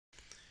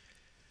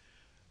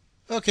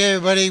Okay,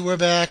 everybody, we're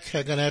back.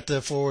 I'm going to have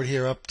to forward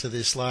here up to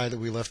the slide that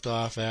we left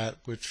off at,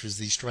 which was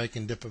the strike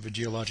and dip of a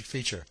geologic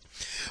feature.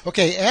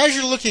 Okay, as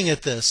you're looking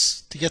at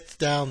this, to get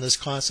down this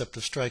concept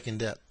of strike and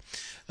dip,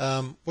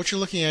 what you're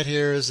looking at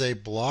here is a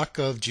block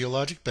of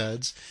geologic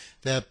beds.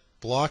 That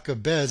block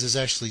of beds is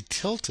actually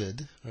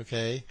tilted,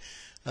 okay,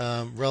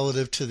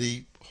 relative to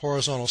the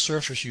horizontal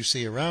surface you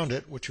see around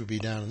it, which would be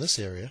down in this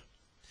area.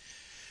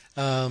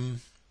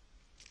 And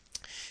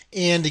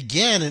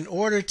again, in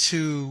order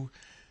to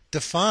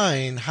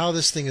define how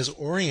this thing is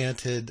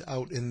oriented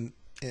out in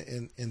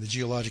the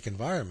geologic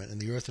environment, in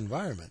the Earth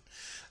environment,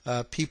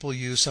 people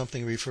use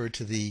something referred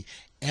to the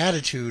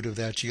attitude of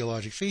that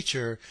geologic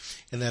feature,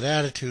 and that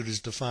attitude is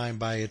defined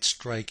by its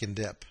strike and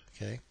dip.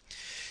 Okay.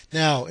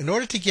 Now, in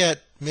order to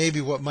get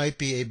maybe what might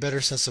be a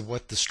better sense of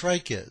what the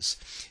strike is,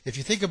 if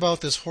you think about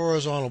this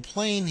horizontal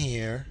plane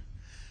here,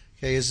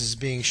 okay, as is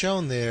being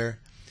shown there,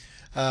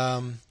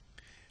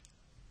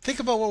 think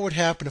about what would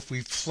happen if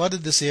we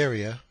flooded this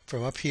area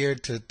from up here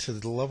to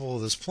the level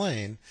of this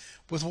plane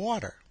with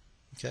water.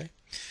 Okay,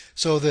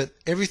 so that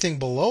everything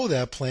below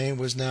that plane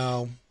was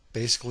now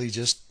basically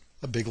just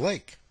a big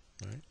lake.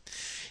 Right?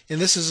 And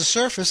this is the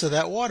surface of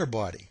that water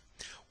body.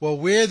 Well,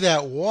 where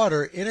that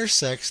water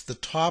intersects the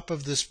top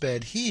of this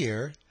bed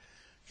here,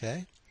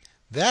 okay,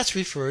 that's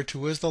referred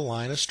to as the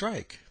line of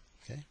strike.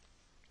 Okay.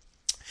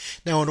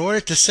 Now, in order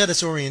to set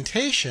its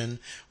orientation,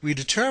 we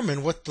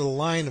determine what the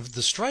line of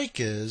the strike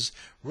is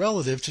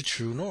relative to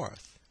true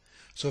north.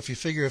 So if you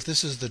figure if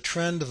this is the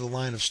trend of the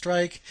line of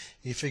strike,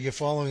 and you figure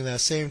following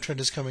that same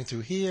trend is coming through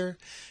here,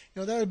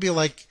 that would be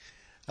like,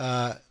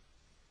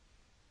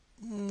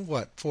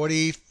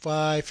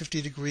 45,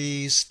 50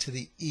 degrees to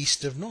the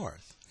east of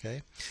north.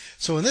 Okay,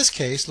 so in this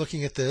case,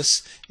 looking at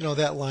this,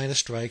 that line of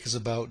strike is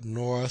about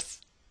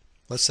north,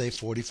 let's say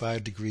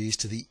 45 degrees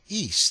to the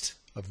east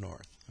of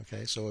north.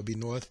 Okay, so it would be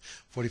north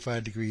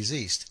 45 degrees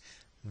east.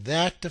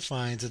 That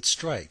defines its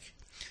strike.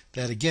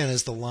 That again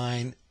is the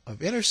line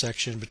of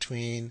intersection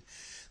between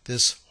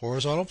this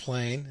horizontal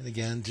plane, and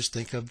again, just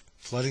think of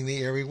flooding the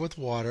area with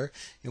water,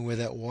 and where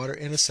that water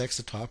intersects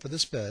the top of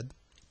this bed.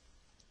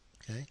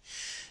 Okay,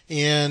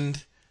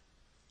 and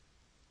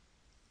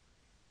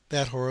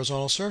that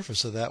horizontal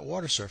surface of that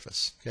water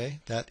surface. Okay,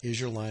 that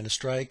is your line of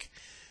strike.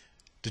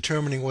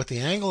 Determining what the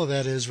angle of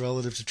that is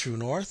relative to true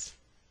north,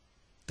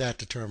 that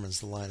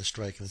determines the line of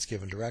strike in its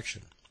given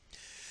direction.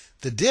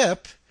 The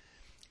dip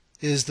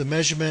is the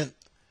measurement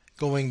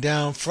going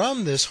down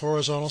from this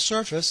horizontal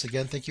surface,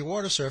 again think your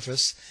water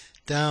surface,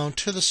 down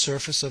to the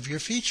surface of your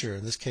feature,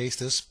 in this case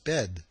this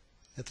bed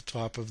at the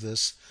top of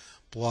this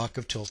block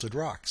of tilted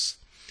rocks.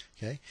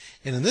 Okay,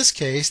 and in this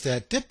case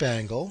that dip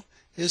angle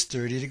is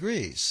 30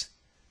 degrees.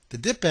 The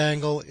dip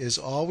angle is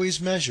always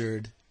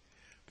measured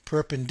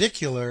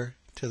perpendicular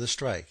to the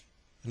strike,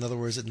 in other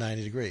words at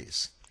 90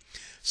 degrees.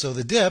 So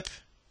the dip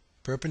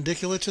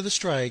perpendicular to the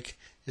strike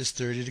is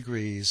 30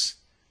 degrees,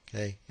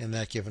 okay, in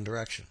that given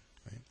direction.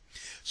 Right?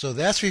 So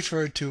that's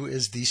referred to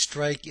as the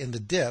strike and the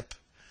dip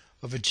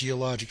of a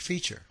geologic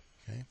feature.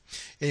 Okay?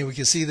 And we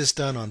can see this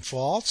done on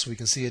faults, we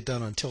can see it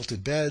done on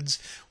tilted beds,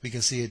 we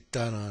can see it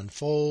done on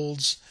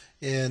folds,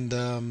 and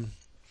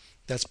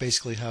that's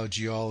basically how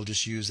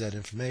geologists use that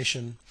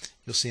information.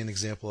 You'll see an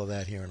example of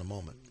that here in a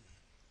moment.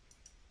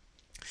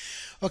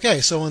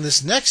 Okay, so in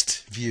this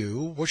next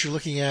view, what you're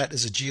looking at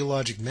is a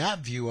geologic map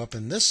view up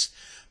in this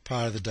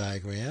part of the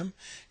diagram,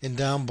 and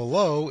down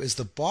below is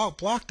the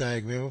block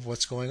diagram of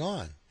what's going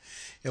on.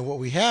 And what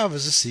we have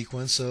is a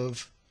sequence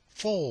of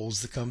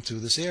folds that come through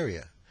this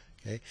area.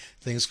 Okay,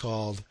 things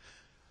called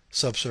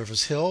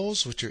subsurface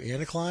hills, which are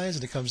anticlines,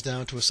 and it comes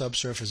down to a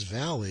subsurface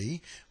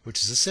valley,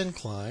 which is a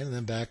syncline, and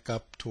then back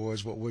up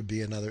towards what would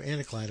be another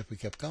anticline if we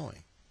kept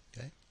going.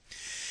 Okay,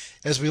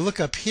 as we look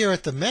up here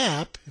at the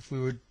map, if we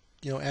were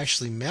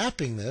actually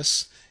mapping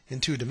this in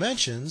 2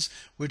 dimensions,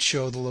 would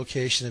show the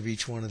location of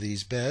each one of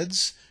these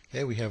beds.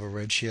 Okay, we have a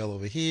red shale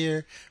over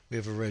here, we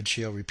have a red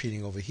shale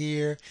repeating over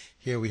here,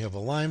 here we have a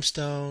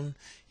limestone,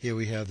 here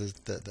we have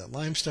the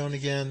limestone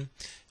again,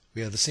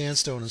 we have the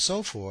sandstone and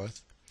so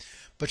forth.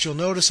 But you'll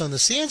notice on the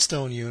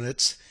sandstone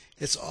units,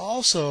 it's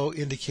also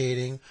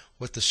indicating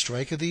what the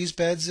strike of these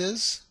beds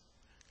is,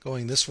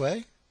 going this way.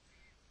 In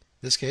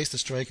this case, the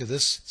strike of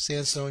this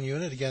sandstone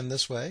unit, again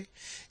this way,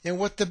 and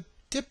what the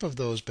dip of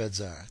those beds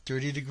are,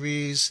 30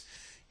 degrees.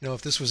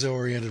 If this was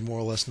oriented more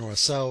or less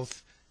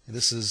north-south, and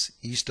this is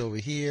east over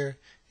here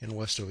and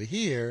west over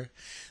here,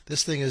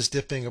 this thing is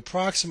dipping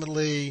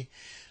approximately,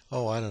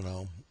 I don't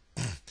know,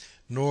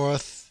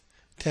 north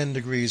 10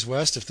 degrees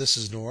west. If this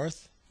is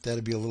north,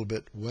 that'd be a little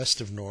bit west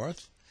of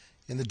north,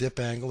 and the dip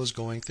angle is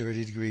going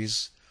 30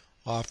 degrees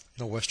off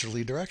in a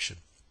westerly direction.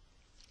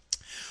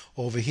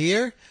 Over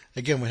here,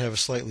 again, we have a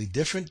slightly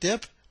different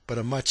dip, but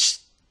a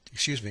much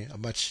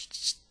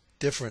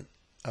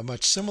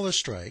similar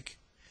strike,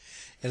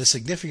 and a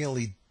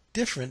significantly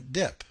different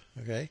dip.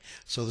 Okay,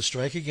 so the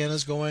strike again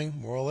is going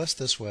more or less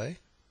this way.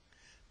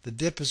 The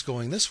dip is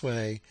going this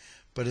way,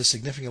 but is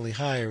significantly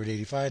higher at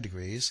 85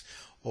 degrees.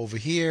 Over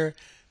here,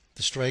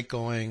 the strike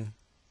going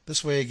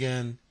this way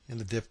again, and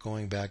the dip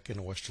going back in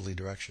a westerly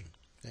direction.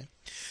 Okay?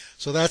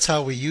 So that's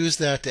how we use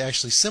that to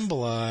actually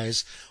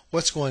symbolize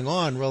what's going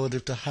on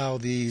relative to how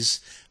these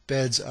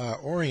beds are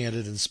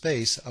oriented in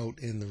space out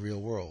in the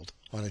real world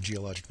on a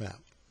geologic map.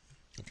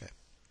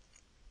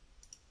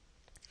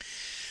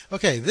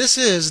 Okay, this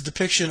is a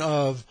depiction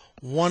of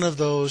one of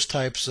those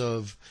types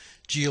of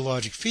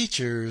geologic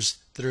features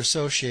that are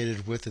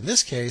associated with, in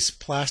this case,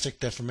 plastic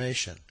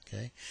deformation.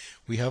 Okay,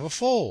 we have a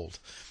fold.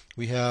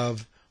 We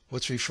have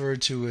what's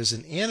referred to as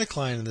an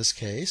anticline in this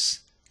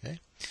case. Okay,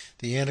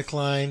 the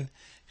anticline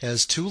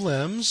has two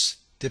limbs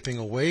dipping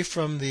away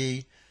from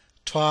the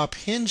top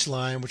hinge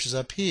line, which is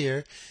up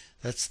here.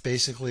 That's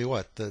basically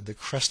what? The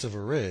crest of a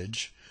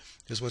ridge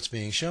is what's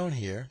being shown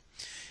here.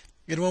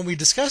 And when we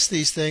discuss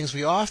these things,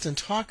 we often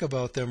talk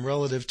about them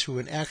relative to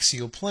an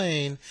axial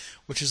plane,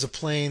 which is a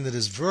plane that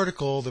is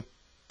vertical, that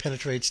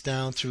penetrates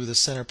down through the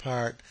center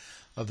part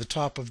of the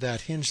top of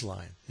that hinge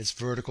line. It's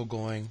vertical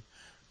going,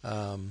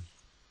 well,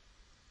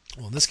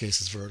 in this case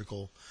it's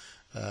vertical.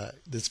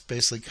 That's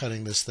basically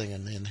cutting this thing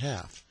in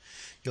half.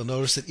 You'll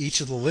notice that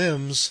each of the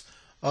limbs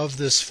of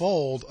this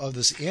fold, of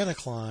this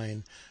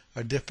anticline,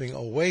 are dipping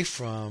away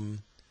from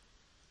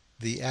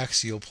the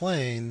axial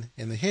plane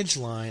and the hinge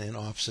line in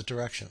opposite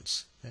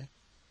directions. Okay?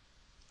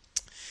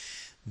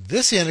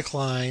 This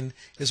anticline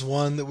is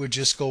one that would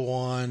just go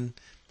on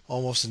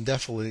almost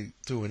indefinitely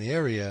through an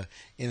area,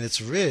 and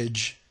its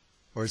ridge,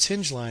 or its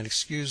hinge line,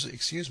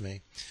 excuse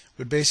me,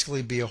 would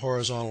basically be a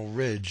horizontal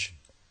ridge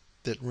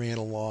that ran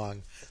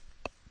along,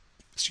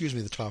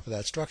 the top of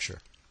that structure.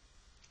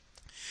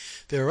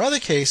 There are other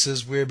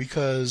cases where,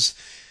 because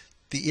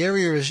the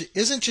area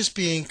isn't just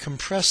being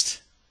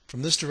compressed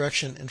from this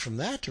direction and from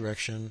that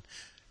direction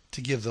to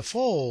give the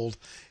fold,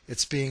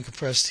 it's being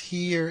compressed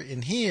here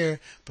and here,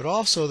 but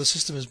also the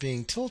system is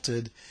being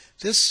tilted.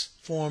 This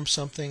forms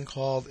something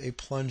called a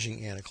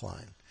plunging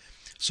anticline.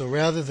 So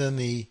rather than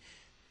the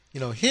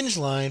hinge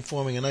line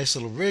forming a nice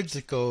little ridge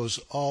that goes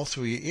all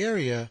through your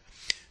area,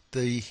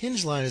 the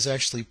hinge line is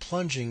actually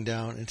plunging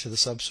down into the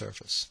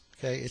subsurface.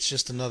 Okay, it's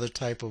just another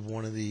type of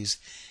one of these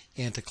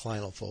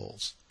anticlinal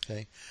folds.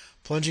 Okay,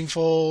 plunging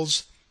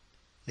folds.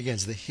 Again,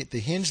 the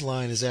hinge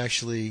line is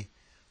actually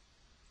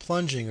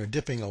plunging or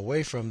dipping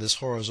away from this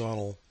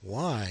horizontal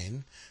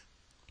line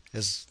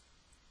as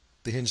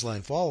the hinge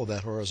line followed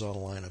that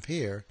horizontal line up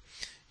here,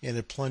 and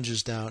it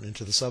plunges down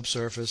into the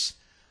subsurface,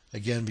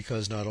 again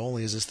because not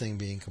only is this thing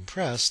being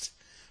compressed,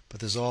 but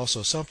there's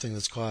also something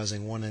that's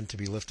causing one end to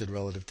be lifted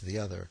relative to the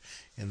other,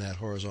 and that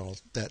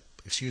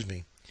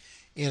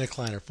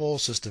anticlinal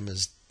fold system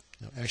is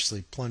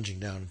actually plunging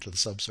down into the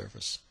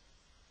subsurface.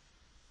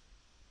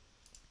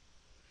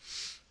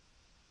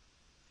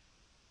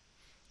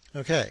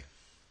 Okay,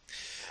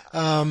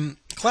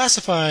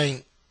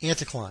 classifying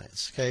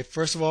anticlines. Okay,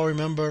 first of all,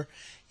 remember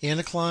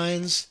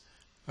anticlines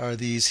are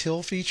these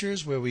hill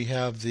features where we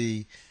have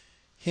the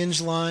hinge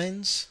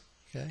lines,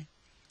 okay,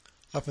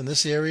 up in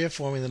this area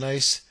forming the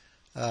nice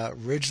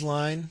ridge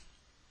line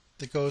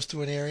that goes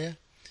through an area,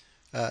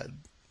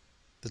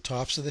 the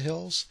tops of the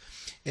hills,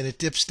 and it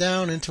dips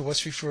down into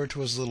what's referred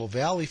to as a little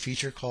valley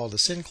feature called a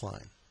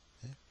syncline.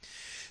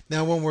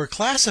 Now, when we're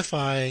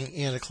classifying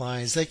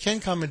anticlines, they can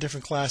come in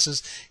different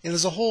classes, and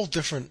there's a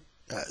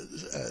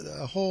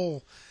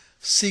whole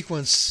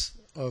sequence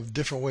of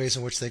different ways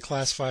in which they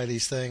classify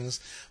these things.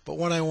 But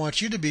what I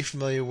want you to be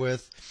familiar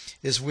with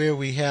is where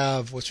we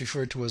have what's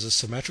referred to as a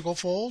symmetrical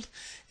fold,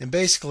 and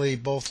basically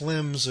both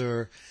limbs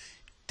are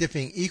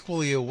dipping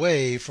equally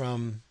away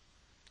from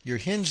your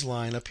hinge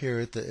line up here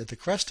at the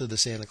crest of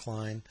this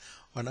anticline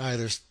on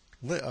either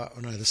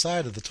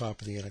side of the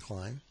top of the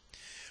anticline.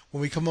 When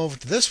we come over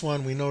to this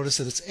one, we notice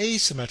that it's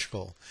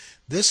asymmetrical.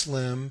 This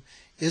limb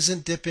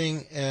isn't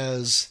dipping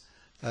as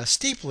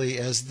steeply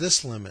as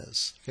this limb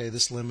is. Okay,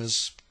 this limb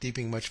is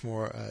dipping much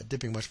more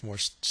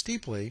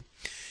steeply.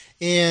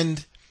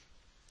 And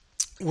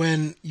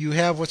when you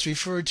have what's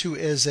referred to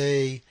as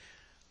a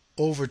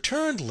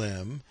overturned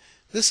limb,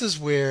 this is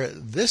where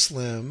this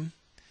limb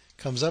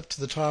comes up to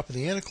the top of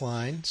the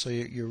anticline. So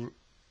your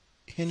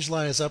hinge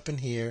line is up in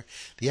here.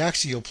 The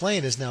axial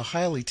plane is now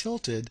highly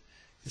tilted.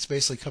 It's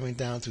basically coming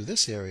down through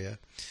this area,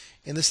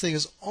 and this thing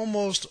is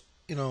almost,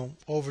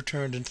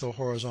 overturned into a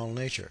horizontal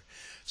nature.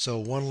 So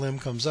one limb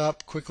comes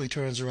up, quickly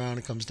turns around,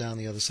 and comes down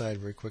the other side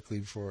very quickly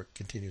before it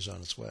continues on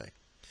its way.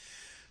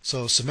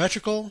 So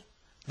symmetrical,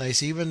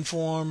 nice even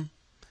form.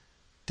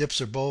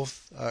 Dips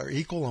are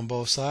equal on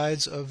both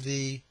sides of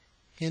the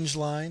hinge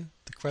line,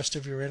 the crest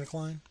of your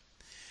anticline.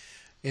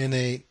 In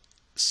a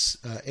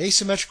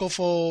asymmetrical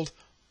fold,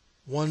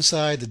 one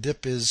side the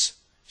dip is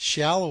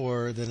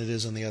shallower than it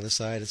is on the other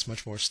side. It's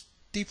much more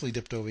steeply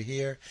dipped over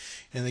here.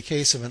 In the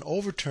case of an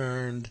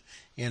overturned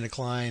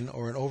anticline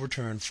or an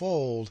overturned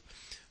fold,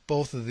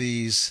 both of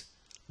these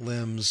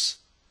limbs,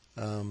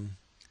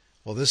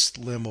 this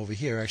limb over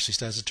here actually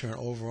starts to turn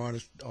over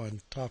on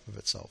top of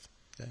itself.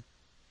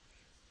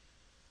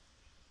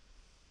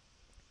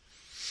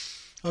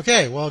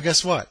 Okay, well,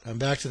 guess what? I'm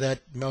back to that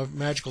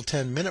magical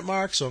 10-minute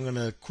mark, so I'm going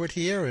to quit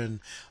here, and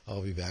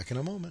I'll be back in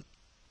a moment.